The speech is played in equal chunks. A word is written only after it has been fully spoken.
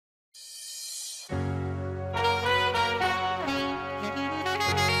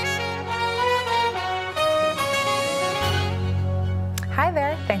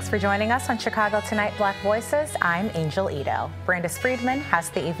for joining us on Chicago Tonight Black Voices. I'm Angel Ito. Brandis Friedman has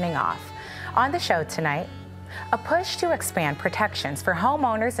the evening off. On the show tonight, a push to expand protections for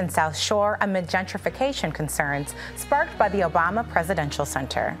homeowners in South Shore amid gentrification concerns sparked by the Obama Presidential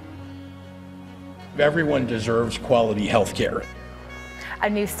Center. Everyone deserves quality health care. A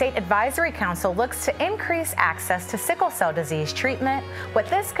new state advisory council looks to increase access to sickle cell disease treatment, what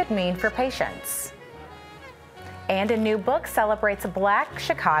this could mean for patients. And a new book celebrates Black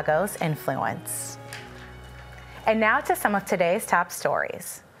Chicago's influence. And now to some of today's top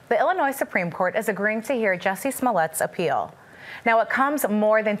stories. The Illinois Supreme Court is agreeing to hear Jussie Smollett's appeal. Now, it comes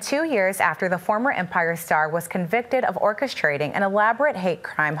more than 2 years after the former Empire star was convicted of orchestrating an elaborate hate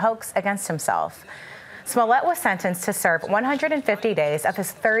crime hoax against himself. Smollett was sentenced to serve 150 days of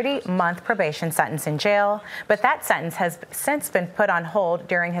his 30-month probation sentence in jail, but that sentence has since been put on hold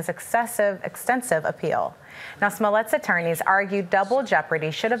during his extensive appeal. Now, Smollett's attorneys argued double jeopardy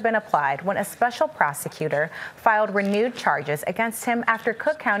should have been applied when a special prosecutor filed renewed charges against him after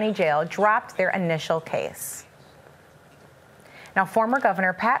Cook County Jail dropped their initial case. Now, former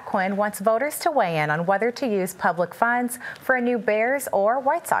Governor Pat Quinn wants voters to weigh in on whether to use public funds for a new Bears or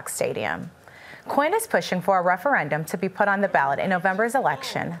White Sox stadium. Quinn is pushing for a referendum to be put on the ballot in November's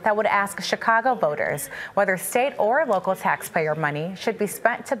election that would ask Chicago voters whether state or local taxpayer money should be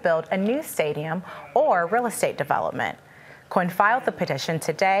spent to build a new stadium or real estate development. Quinn filed the petition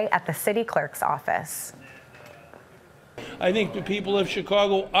today at the city clerk's office. I think the people of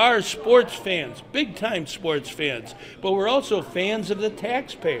Chicago are sports fans, big-time sports fans, but we're also fans of the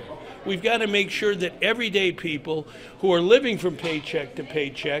taxpayer. We've got to make sure that everyday people who are living from paycheck to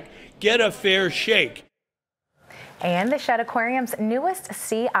paycheck get a fair shake. And the Shedd Aquarium's newest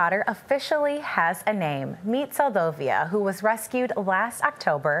sea otter officially has a name. Meet Soldovia, who was rescued last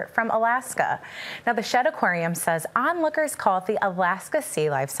October from Alaska. Now, the Shedd Aquarium says onlookers called the Alaska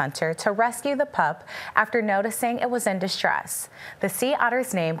Sea Life Center to rescue the pup after noticing it was in distress. The sea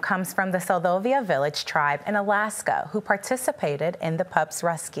otter's name comes from the Soldovia village tribe in Alaska who participated in the pup's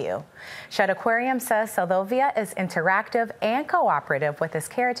rescue. Shedd Aquarium says Soldovia is interactive and cooperative with his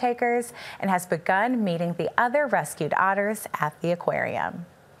caretakers and has begun meeting the other rescued otters at the aquarium.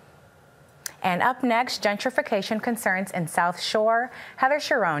 And up next, gentrification concerns in South Shore. Heather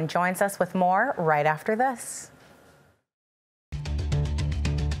Sharon joins us with more right after this.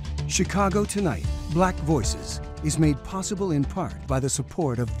 Chicago Tonight, Black Voices, is made possible in part by the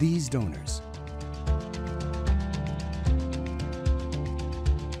support of these donors.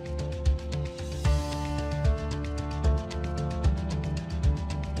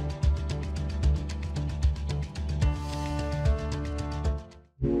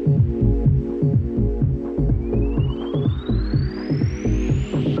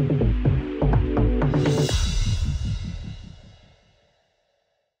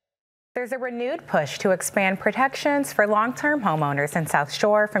 There's a renewed push to expand protections for long-term homeowners in South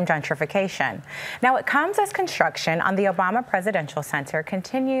Shore from gentrification. Now, it comes as construction on the Obama Presidential Center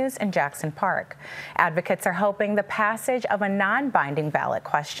continues in Jackson Park. Advocates are hoping the passage of a non-binding ballot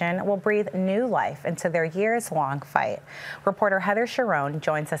question will breathe new life into their years-long fight. Reporter Heather Sharon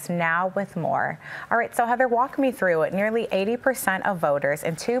joins us now with more. All right, so Heather, walk me through it. Nearly 80% of voters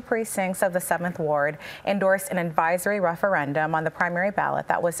in 2 precincts of the 7th Ward endorsed an advisory referendum on the primary ballot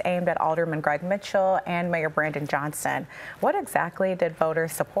that was aimed at Alderman Greg Mitchell and Mayor Brandon Johnson. What exactly did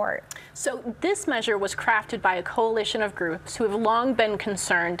voters support? So this measure was crafted by a coalition of groups who have long been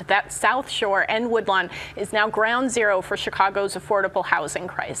concerned that South Shore and Woodlawn is now ground zero for Chicago's affordable housing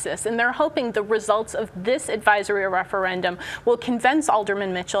crisis. And they're hoping the results of this advisory referendum will convince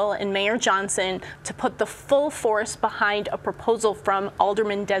Alderman Mitchell and Mayor Johnson to put the full force behind a proposal from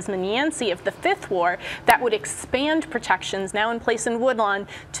Alderman Desmond Yancey of the 5th Ward that would expand protections now in place in Woodlawn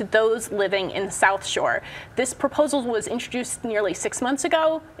to those living in South Shore. This proposal was introduced nearly 6 months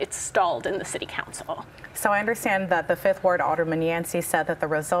ago. It's stalled in the City Council. So I understand that the 5th Ward Alderman Yancey said that the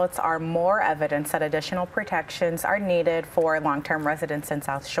results are more evidence that additional protections are needed for long-term residents in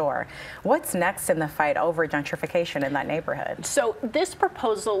South Shore. What's next in the fight over gentrification in that neighborhood? So this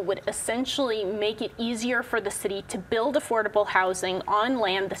proposal would essentially make it easier for the city to build affordable housing on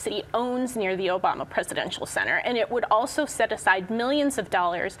land the city owns near the Obama Presidential Center. And it would also set aside millions of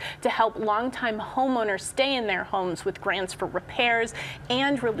dollars to help longtime homeowners stay in their homes with grants for repairs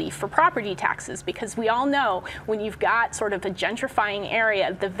and relief for property taxes, because we all know when you've got sort of a gentrifying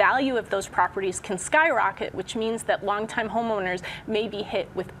area, the value of those properties can skyrocket, which means that longtime homeowners may be hit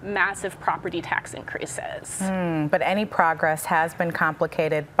with massive property tax increases. But any progress has been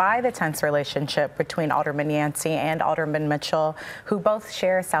complicated by the tense relationship between Alderman Yancey and Alderman Mitchell, who both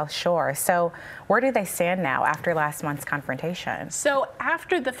share South Shore. So where do they stand now after last month's confrontation? So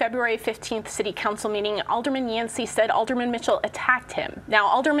after the February 15th City Council meeting, Alderman Yancey said Alderman Mitchell attacked him. Now,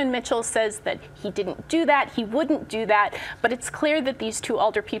 Alderman Mitchell says that he didn't do that, he wouldn't do that, but it's clear that these two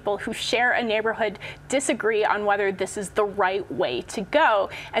alder people who share a neighborhood disagree on whether this is the right way to go.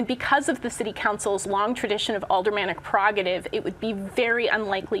 And because of the City Council's long tradition of aldermanic prerogative, it would be very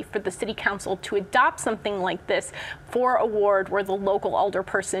unlikely for the City Council to adopt something like this for a ward where the local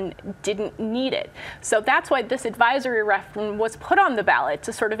alderperson didn't need it. So that's why this advisory referendum was put on the ballot,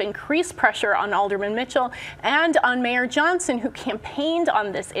 to sort of increase pressure on Alderman Mitchell and on Mayor Johnson, who campaigned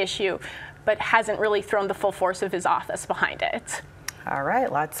on this issue but hasn't really thrown the full force of his office behind it. All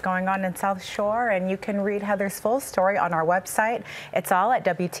right, lots going on in South Shore, and you can read Heather's full story on our website. It's all at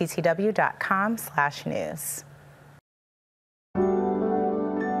WTTW.com/news.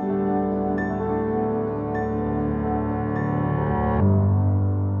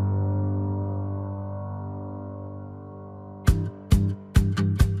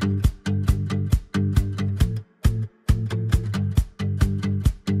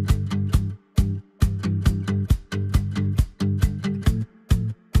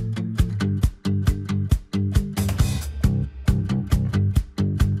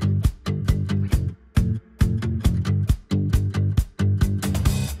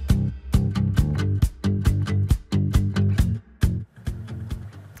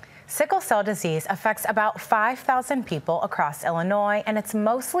 Sickle cell disease affects about 5,000 people across Illinois, and it's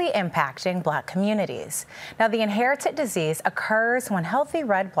mostly impacting Black communities. Now, the inherited disease occurs when healthy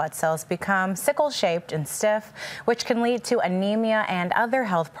red blood cells become sickle-shaped and stiff, which can lead to anemia and other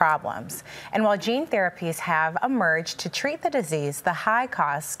health problems. And while gene therapies have emerged to treat the disease, the high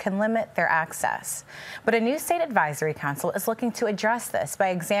costs can limit their access. But a new state advisory council is looking to address this by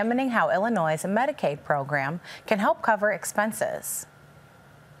examining how Illinois' Medicaid program can help cover expenses.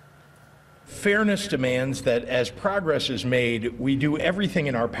 Fairness demands that as progress is made, we do everything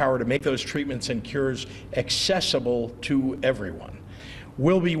in our power to make those treatments and cures accessible to everyone.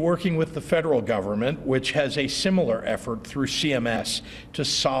 We'll be working with the federal government, which has a similar effort through CMS to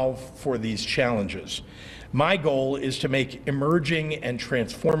solve for these challenges. My goal is to make emerging and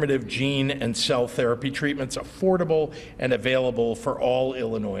transformative gene and cell therapy treatments affordable and available for all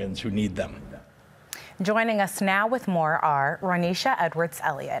Illinoisans who need them. Joining us now with more are Ronisha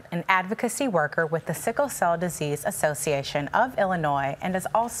Edwards-Elliott, an advocacy worker with the Sickle Cell Disease Association of Illinois and is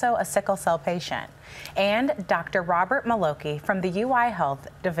also a sickle cell patient, and Dr. Robert Maloki from the UI Health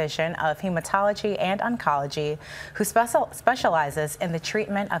Division of Hematology and Oncology, who specializes in the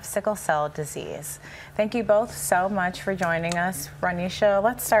treatment of sickle cell disease. Thank you both so much for joining us. Ronisha,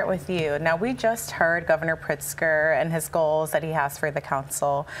 let's start with you. Now, we just heard Governor Pritzker and his goals that he has for the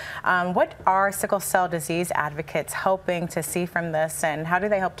council. What are sickle cell disease advocates hoping to see from this, and how do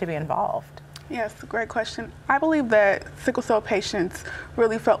they hope to be involved? Yes, great question. I believe that sickle cell patients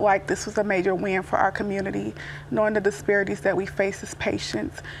really felt like this was a major win for our community, knowing the disparities that we face as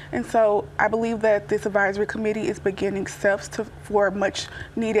patients. And so I believe that this advisory committee is beginning steps for much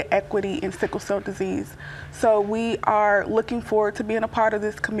needed equity in sickle cell disease. So we are looking forward to being a part of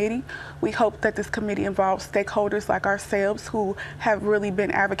this committee. We hope that this committee involves stakeholders like ourselves who have really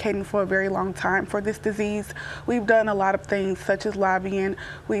been advocating for a very long time for this disease. We've done a lot of things such as lobbying.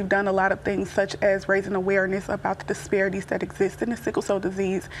 We've done a lot of things such as raising awareness about the disparities that exist in the sickle cell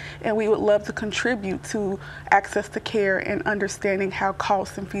disease. And we would love to contribute to access to care and understanding how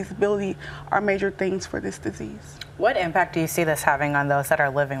cost and feasibility are major things for this disease. What impact do you see this having on those that are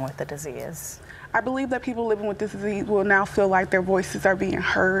living with the disease? I believe that people living with this disease will now feel like their voices are being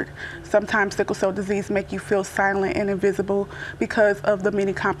heard. Sometimes sickle cell disease make you feel silent and invisible because of the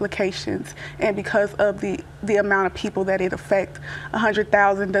many complications and because of the amount of people that it affects.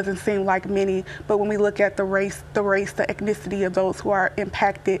 100,000 doesn't seem like many, but when we look at the race, the ethnicity of those who are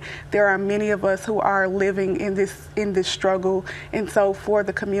impacted, there are many of us who are living in this struggle. And so for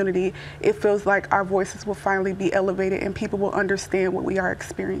the community, it feels like our voices will finally be elevated and people will understand what we are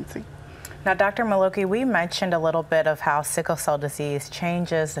experiencing. Now, Dr. Maloki, we mentioned a little bit of how sickle cell disease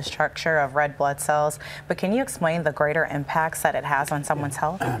changes the structure of red blood cells, but can you explain the greater impacts that it has on someone's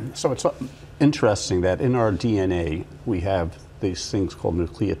health? So it's interesting that in our DNA, we have these things called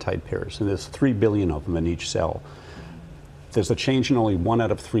nucleotide pairs, and there's 3 billion of them in each cell. there's a change in only 1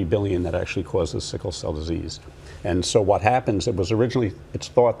 out of 3 billion that actually causes sickle cell disease. And so what happens, it's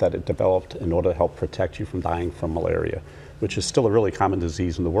thought that it developed in order to help protect you from dying from malaria, which is still a really common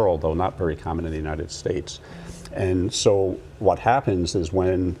disease in the world, though not very common in the United States. And so what happens is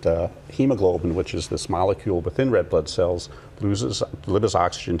when the hemoglobin, which is this molecule within red blood cells, delivers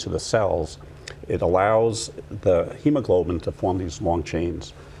oxygen to the cells, it allows the hemoglobin to form these long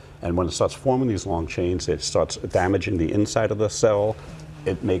chains. And when it starts forming these long chains, it starts damaging the inside of the cell.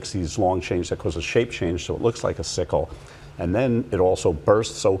 It makes these long chains that cause a shape change so it looks like a sickle. And then it also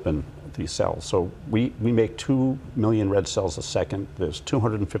bursts open these cells. So we make 2 million red cells a second. There's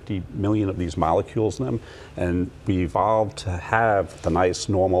 250 million of these molecules in them. And we evolved to have the nice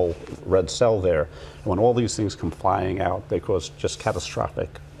normal red cell there. And when all these things come flying out, they cause just catastrophic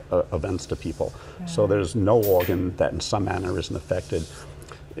events to people. So there's no organ that in some manner isn't affected.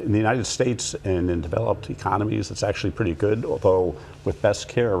 In the United States and in developed economies, it's actually pretty good, although with best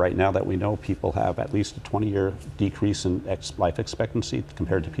care right now that we know, people have at least a 20-year decrease in life expectancy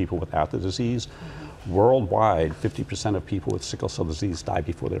compared to people without the disease. Worldwide, 50% of people with sickle cell disease die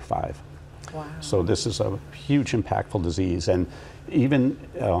before they're 5. Wow. So this is a huge impactful disease, and even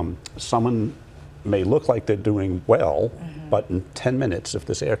someone may look like they're doing well, but in 10 minutes, if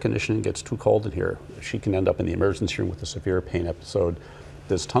this air conditioning gets too cold in here, she can end up in the emergency room with a severe pain episode.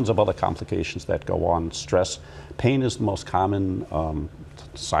 There's tons of other complications that go on. Stress, pain is the most common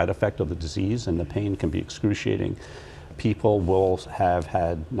side effect of the disease, and the pain can be excruciating. People will have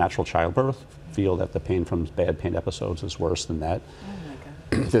had natural childbirth, feel that the pain from bad pain episodes is worse than that. Oh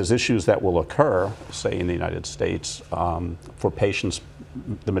my God. There's issues that will occur, say in the United States, for patients.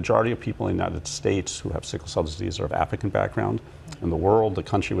 The majority of people in the United States who have sickle cell disease are of African background. In the world, the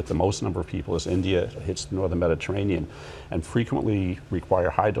country with the most number of people is India. It hits the northern Mediterranean, and frequently require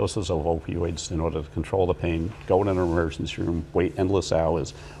high doses of opioids in order to control the pain, go in an emergency room, wait endless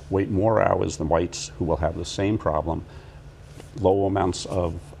hours, wait more hours than whites who will have the same problem, low amounts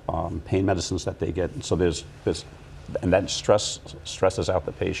of pain medicines that they get. So and that stresses out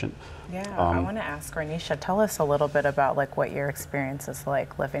the patient. Yeah, I want to ask Renisha, tell us a little bit about what your experience is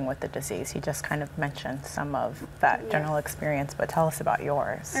like living with the disease. You just kind of mentioned some of that general experience, but tell us about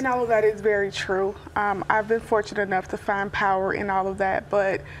yours. And all of that is very true. I've been fortunate enough to find power in all of that,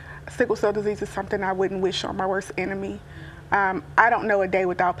 but sickle cell disease is something I wouldn't wish on my worst enemy. I don't know a day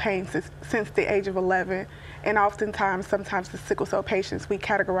without pain since the age of 11. And oftentimes, sometimes the sickle cell patients, we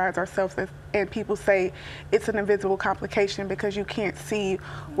categorize ourselves as, and people say it's an invisible complication because you can't see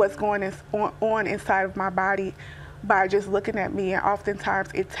what's going on inside of my body by just looking at me. And oftentimes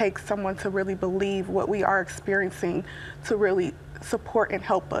it takes someone to really believe what we are experiencing to really support and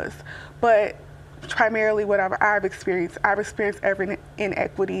help us. But primarily what I've experienced every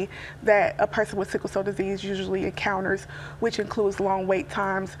inequity that a person with sickle cell disease usually encounters, which includes long wait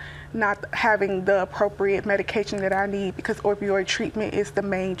times, not having the appropriate medication that I need because opioid treatment is the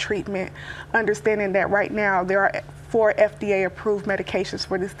main treatment, understanding that right now there are 4 FDA-approved medications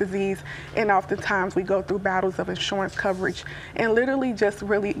for this disease, and oftentimes we go through battles of insurance coverage and literally just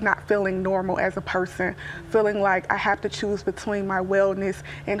really not feeling normal as a person, feeling like I have to choose between my wellness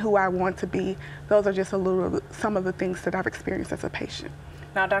and who I want to be. Those are just some of the things that I've experienced as a patient.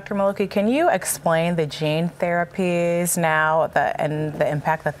 Now, Dr. Maluki, can you explain the gene therapies now and the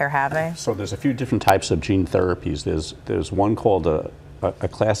impact that they're having? So there's a few different types of gene therapies. There's one called a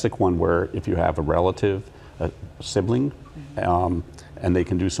classic one where if you have a relative, a sibling, and they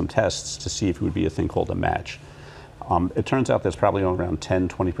can do some tests to see if it would be a thing called a match. It turns out there's probably around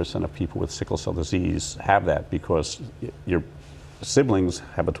 10-20% of people with sickle cell disease have that because your siblings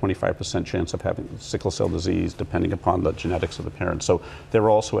have a 25% chance of having sickle cell disease depending upon the genetics of the parents. So they're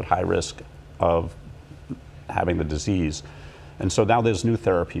also at high risk of having the disease. And so now there's new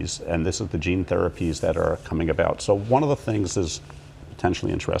therapies, and this is the gene therapies that are coming about. So one of the things is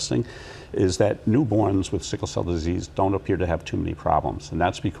potentially interesting is that newborns with sickle cell disease don't appear to have too many problems. And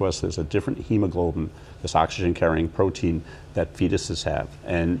that's because there's a different hemoglobin, this oxygen-carrying protein that fetuses have.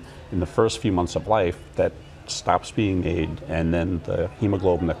 And in the first few months of life, that stops being made, and then the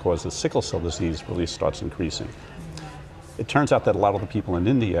hemoglobin that causes sickle cell disease really starts increasing. It turns out that a lot of the people in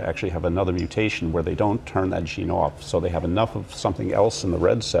India actually have another mutation where they don't turn that gene off. So they have enough of something else in the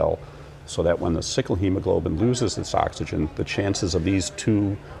red cell so that when the sickle hemoglobin loses its oxygen, the chances of these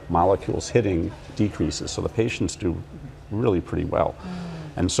 2 molecules hitting decreases. So the patients do really pretty well.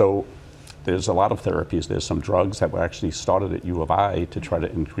 And so there's a lot of therapies. There's some drugs that were actually started at U of I to try to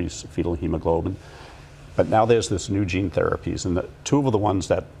increase fetal hemoglobin. But now there's this new gene therapies, and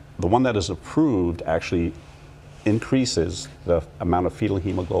the one that is approved actually increases the amount of fetal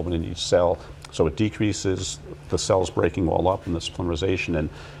hemoglobin in each cell So it decreases the cells breaking all up and this polymerization, and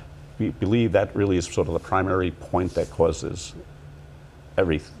we believe that really is sort of the primary point that causes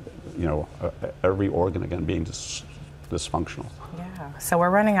every organ again being dysfunctional. Yeah, so we're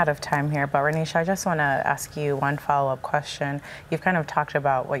running out of time here, but Renisha, I just want to ask you one follow-up question. You've kind of talked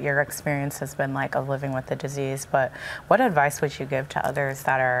about what your experience has been like of living with the disease, but what advice would you give to others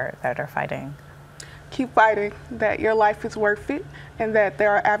that are fighting? Keep fighting, that your life is worth it, and that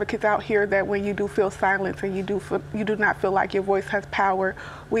there are advocates out here that when you do feel silence and you do not feel like your voice has power,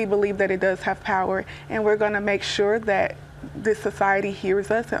 we believe that it does have power, and we're going to make sure that this society hears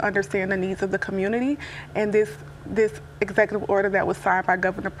us and understands the needs of the community. And this executive order that was signed by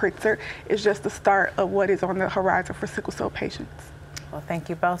Governor Pritzker is just the start of what is on the horizon for sickle cell patients. Well, thank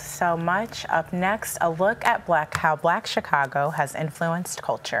you both so much. Up next, a look at how Black Chicago has influenced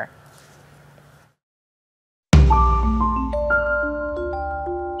culture.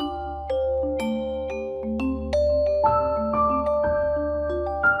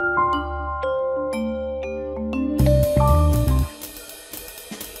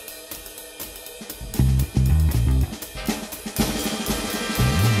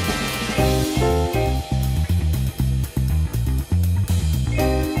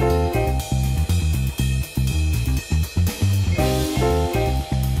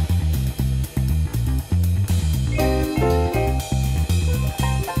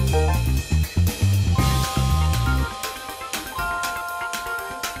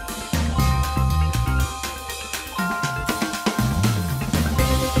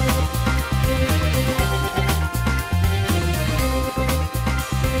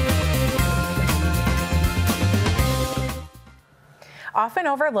 Often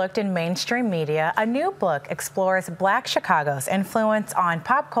overlooked in mainstream media, a new book explores Black Chicago's influence on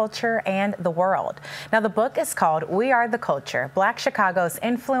pop culture and the world. Now, the book is called We Are the Culture, Black Chicago's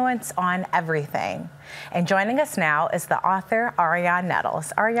Influence on Everything. And joining us now is the author, Ariane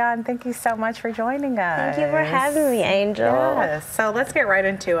Nettles. Ariane, thank you so much for joining us. Thank you for having me, Angel. Yes, so let's get right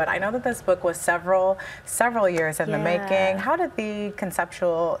into it. I know that this book was several years in the making. How did the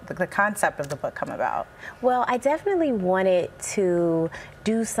concept of the book come about? Well, I definitely wanted to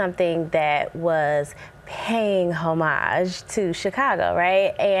do something that was paying homage to Chicago,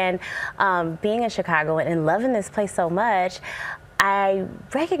 right? And being in Chicago and loving this place so much, I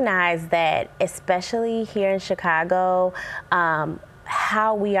recognize that, especially here in Chicago,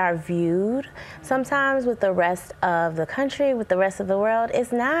 how we are viewed sometimes with the rest of the country, with the rest of the world,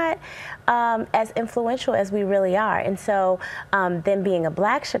 is not as influential as we really are. And so then being a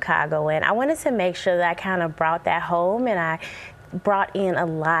Black Chicagoan, I wanted to make sure that I kind of brought that home, and I brought in a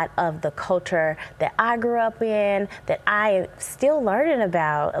lot of the culture that I grew up in, that I am still learning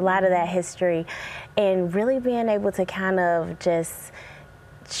about, a lot of that history, and really being able to kind of just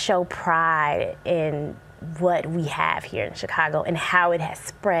show pride in what we have here in Chicago and how it has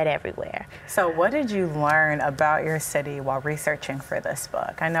spread everywhere. So what did you learn about your city while researching for this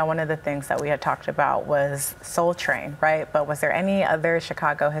book? I know one of the things that we had talked about was Soul Train, right? But was there any other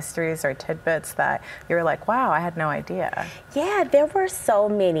Chicago histories or tidbits that you were like, wow, I had no idea? Yeah, there were so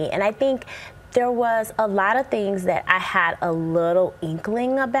many. And I think there was a lot of things that I had a little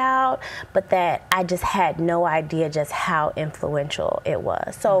inkling about, but that I just had no idea just how influential it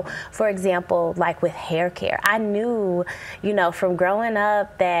was. So, for example, like with hair care, I knew, from growing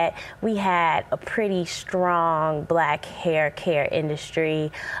up that we had a pretty strong Black hair care industry,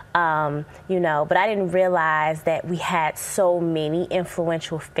 but I didn't realize that we had so many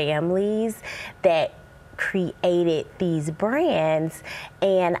influential families that created these brands,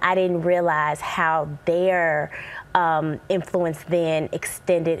 and I didn't realize how their influence then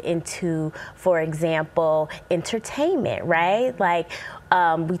extended into, for example, entertainment, right? Like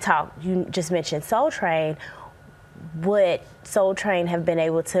you just mentioned Soul Train. Would Soul Train have been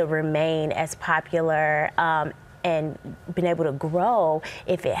able to remain as popular and been able to grow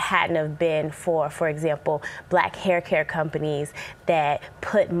if it hadn't have been for example, Black hair care companies that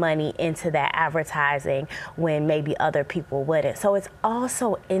put money into that advertising when maybe other people wouldn't. So it's all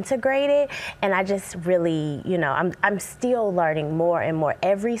so integrated, and I just really, I'm still learning more and more.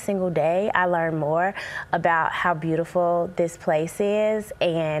 Every single day I learn more about how beautiful this place is,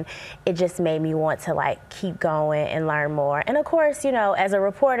 and it just made me want to keep going and learn more. And of course, as a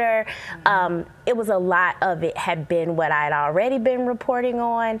reporter, it was a lot of it had been what I'd already been reporting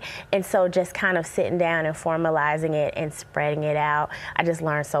on, and so just kind of sitting down and formalizing it and spreading it out, I just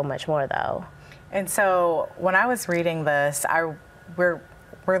learned so much more though. And so when I was reading this,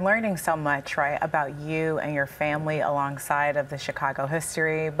 We're learning so much, right, about you and your family alongside of the Chicago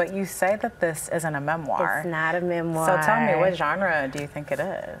history, but you say that this isn't a memoir. It's not a memoir. So tell me, what genre do you think it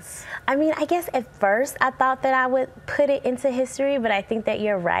is? I mean, I guess at first I thought that I would put it into history, but I think that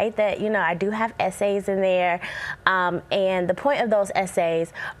you're right that, you know, I do have essays in there. And the point of those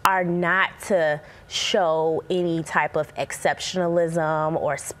essays are not to show any type of exceptionalism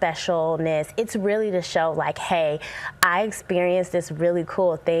or specialness. It's really to show like, hey, I experienced this really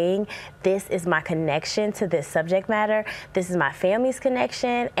cool thing. This is my connection to this subject matter. This is my family's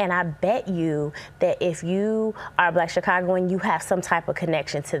connection. And I bet you that if you are a Black Chicagoan, you have some type of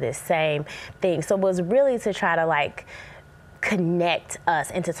connection to this same thing. So it was really to try to like connect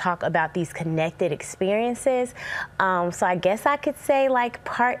us and to talk about these connected experiences. So I guess I could say like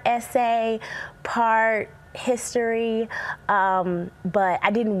part essay, part history, but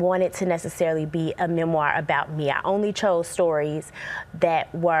I didn't want it to necessarily be a memoir about me. I only chose stories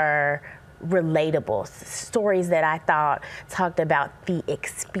that were relatable, stories that I thought talked about the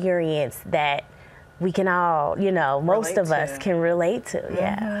experience that we can all, you know, most of us can relate to,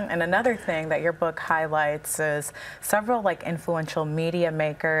 yeah. And another thing that your book highlights is several like influential media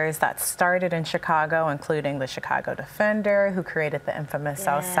makers that started in Chicago, including the Chicago Defender, who created the infamous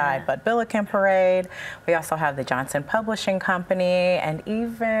Southside Bud Billiken Parade. We also have the Johnson Publishing Company, and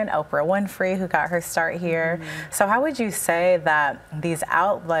even Oprah Winfrey, who got her start here. So how would you say that these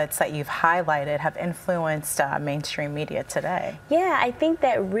outlets that you've highlighted have influenced mainstream media today? Yeah, I think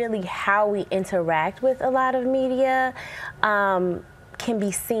that really how we interact with a lot of media can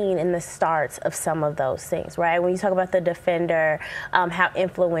be seen in the starts of some of those things, right? When you talk about the Defender, how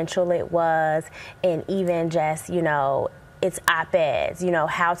influential it was, and even just, you know, its op-eds, you know,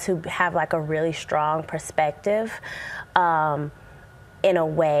 how to have like a really strong perspective in a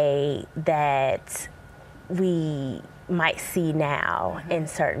way that we might see now in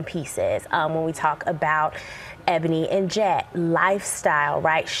certain pieces. When we talk about Ebony and Jet, lifestyle,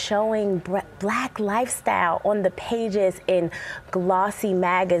 right? Showing Black lifestyle on the pages in glossy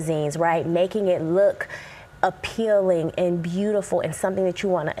magazines, right? Making it look appealing and beautiful and something that you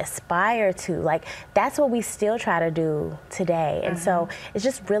want to aspire to. Like, that's what we still try to do today. And so it's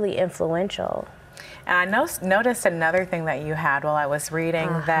just really influential. And I noticed another thing that you had while I was reading,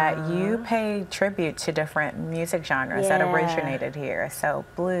 that you pay tribute to different music genres that originated here. So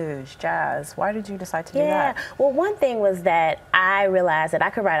blues, jazz. Why did you decide to do that? Well, one thing was that I realized that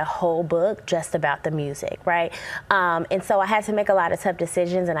I could write a whole book just about the music, right? And so I had to make a lot of tough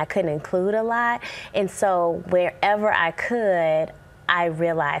decisions, and I couldn't include a lot. And so wherever I could, I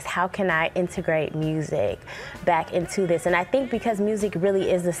realized, how can I integrate music back into this? And I think because music really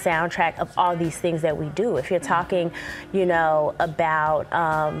is the soundtrack of all these things that we do. If you're talking, you know, about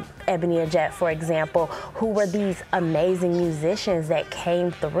Ebony and Jet, for example, who were these amazing musicians that came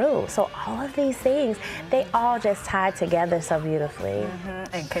through. So all of these things, they all just tied together so beautifully.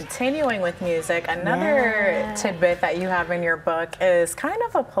 And continuing with music, another tidbit that you have in your book is kind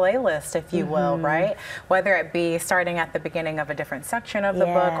of a playlist, if you will, right? Whether it be starting at the beginning of a different section of the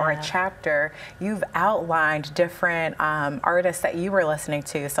book or a chapter, you've outlined different artists that you were listening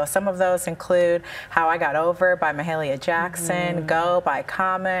to. So some of those include How I Got Over by Mahalia Jackson, Go by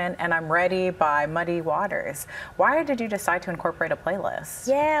Common, and I'm Ready by Muddy Waters. Why did you decide to incorporate a playlist?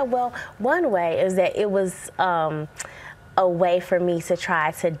 Yeah, well, one way is that it was a way for me to try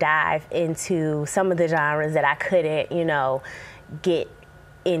to dive into some of the genres that I couldn't, you know, get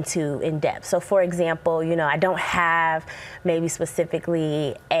into in depth. So for example, you know, I don't have maybe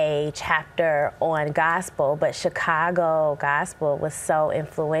specifically a chapter on gospel, but Chicago gospel was so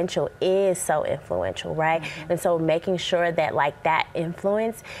influential, is so influential, right? And so making sure that like that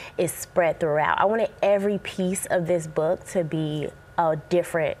influence is spread throughout. I wanted every piece of this book to be a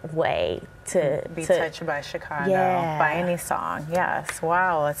different way to be touched by Chicago, by any song. Yes,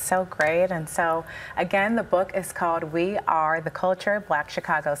 wow, it's so great. And so again, the book is called We Are the Culture, Black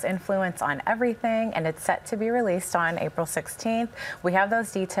Chicago's Influence on Everything, and it's set to be released on April 16th. We have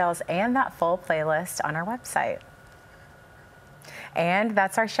those details and that full playlist on our website. And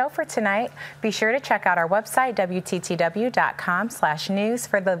that's our show for tonight. Be sure to check out our website, WTTW.com/news,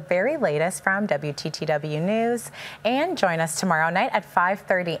 for the very latest from WTTW News. And join us tomorrow night at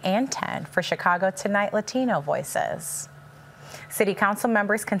 5:30 and 10 for Chicago Tonight Latino Voices. City Council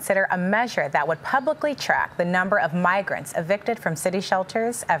members consider a measure that would publicly track the number of migrants evicted from city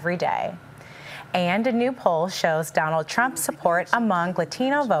shelters every day. And a new poll shows Donald Trump's support among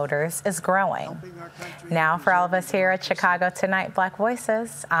Latino voters is growing. Now, for all of us here at Chicago Tonight Black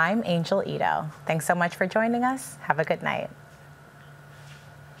Voices, I'm Angel Ito. Thanks so much for joining us. Have a good night.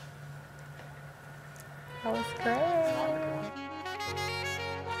 That was great.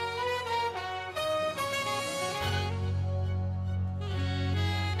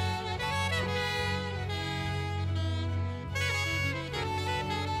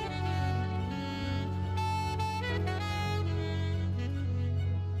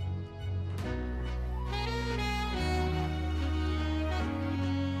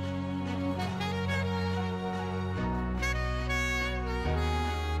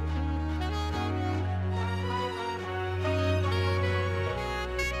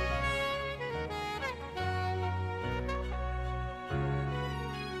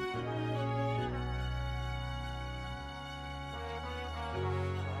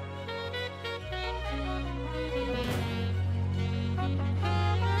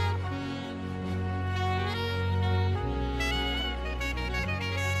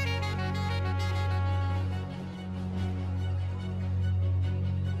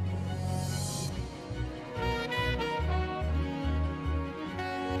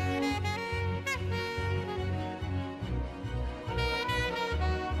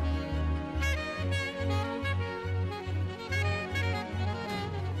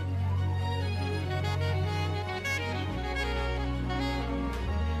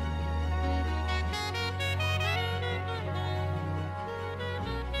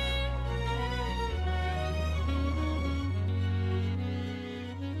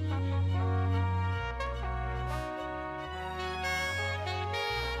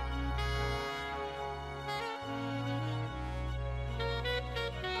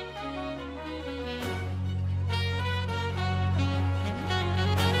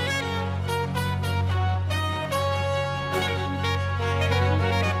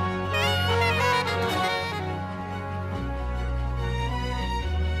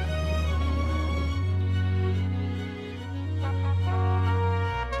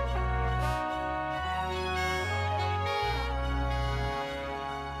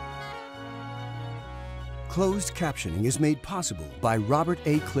 Closed captioning is made possible by Robert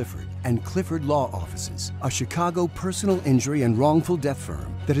A. Clifford and Clifford Law Offices, a Chicago personal injury and wrongful death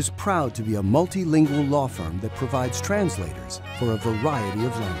firm that is proud to be a multilingual law firm that provides translators for a variety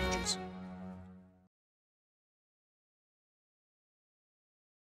of languages.